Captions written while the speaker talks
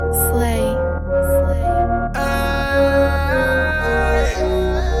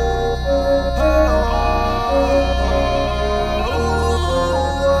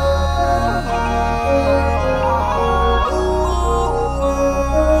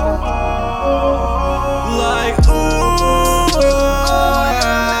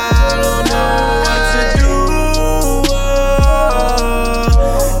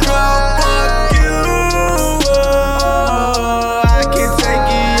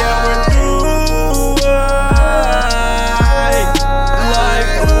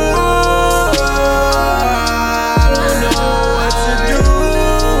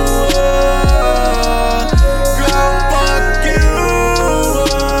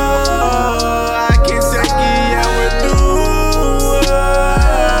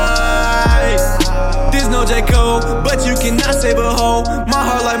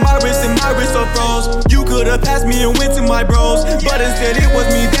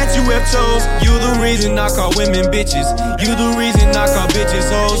chose. You the reason I call women bitches. You the reason I call bitches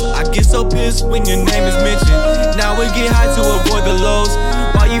hoes. I get so pissed when your name is mentioned. Now we get high to avoid the lows.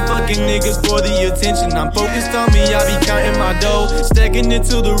 Why you fucking niggas for the attention? I'm focused on me, I be counting my dough. Stacking it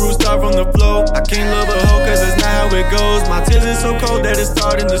till the roof start from the flow. I can't love a hoe cause that's not how it goes. My tears is so cold that it's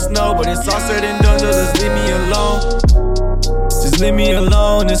starting to snow. But it's all said and done, so just leave me alone. Just leave me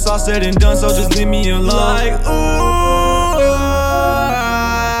alone. It's all said and done, so just leave me alone. Like, ooh,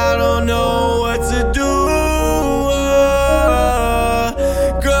 I don't know what to do.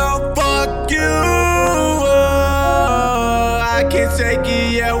 Girl, fuck you. I can't take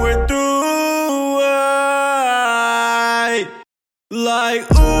it, yeah, we're through. Like,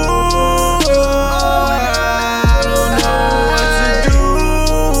 ooh, I don't know what to do.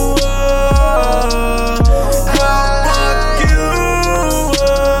 Girl, fuck you.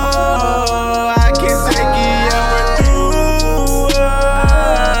 I can't take it, yeah, we're through.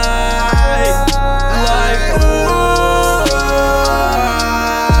 Like, ooh,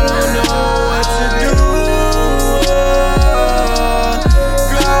 I don't know what to do.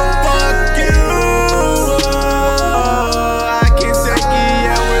 Girl, fuck you. I can't take it,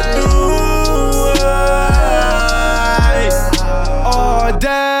 yeah, we're through. All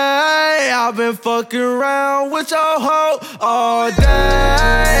day I've been fucking around with your hoe. All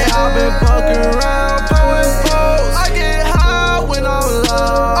day I've been fucking around, blowing posts. I get high when I'm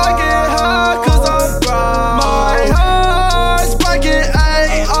low. I get high cause I'm broke. My heart's breaking,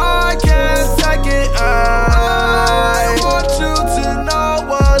 ayy, I can't take it, ayy. I want you to know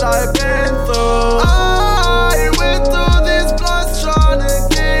what I've been through. I went through this blunts trying to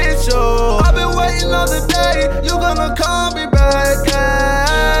get you. I've been waiting on the day you gonna call me back,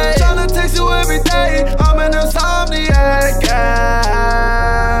 ayy. Tryna text you every day, I'm an insomniac, ayy.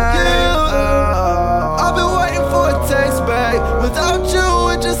 I've been waiting for a text back. Without you,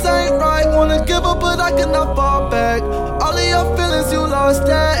 it just ain't right. Wanna give up, but I cannot fall back. All of your feelings, you lost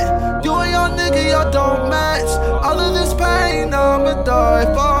that. You and your nigga, y'all don't match. All of this